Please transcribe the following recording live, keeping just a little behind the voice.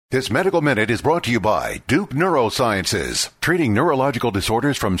This Medical Minute is brought to you by Duke Neurosciences, treating neurological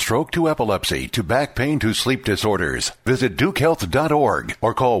disorders from stroke to epilepsy to back pain to sleep disorders. Visit dukehealth.org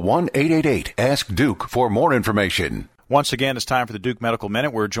or call 1-888-ASK-DUKE for more information. Once again, it's time for the Duke Medical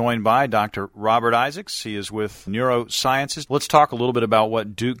Minute. We're joined by Dr. Robert Isaacs. He is with Neurosciences. Let's talk a little bit about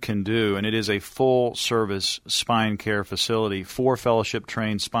what Duke can do, and it is a full-service spine care facility for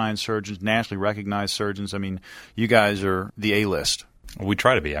fellowship-trained spine surgeons, nationally recognized surgeons. I mean, you guys are the A-list. We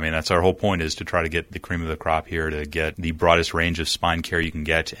try to be. I mean, that's our whole point, is to try to get the cream of the crop here, to get the broadest range of spine care you can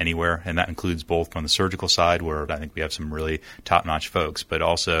get anywhere. And that includes both on the surgical side, where I think we have some really top-notch folks, but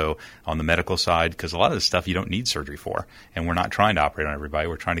also on the medical side, because a lot of this stuff you don't need surgery for. And we're not trying to operate on everybody.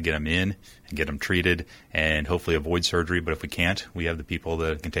 We're trying to get them in and get them treated and hopefully avoid surgery. But if we can't, we have the people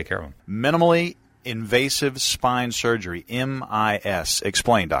that can take care of them. Minimally invasive spine surgery, MIS.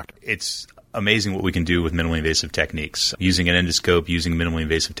 Explain, doctor. It's amazing what we can do with minimally invasive techniques. Using an endoscope, using minimally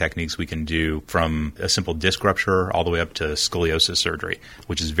invasive techniques, we can do from a simple disc rupture all the way up to scoliosis surgery,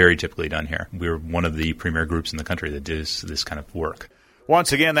 which is very typically done here. We're one of the premier groups in the country that does this kind of work.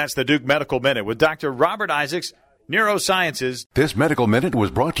 Once again, that's the Duke Medical Minute with Dr. Robert Isaacs, Neurosciences. This Medical Minute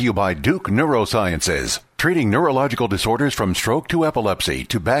was brought to you by Duke Neurosciences, treating neurological disorders from stroke to epilepsy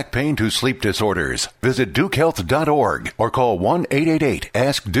to back pain to sleep disorders. Visit dukehealth.org or call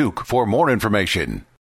 1-888-ASK-DUKE for more information.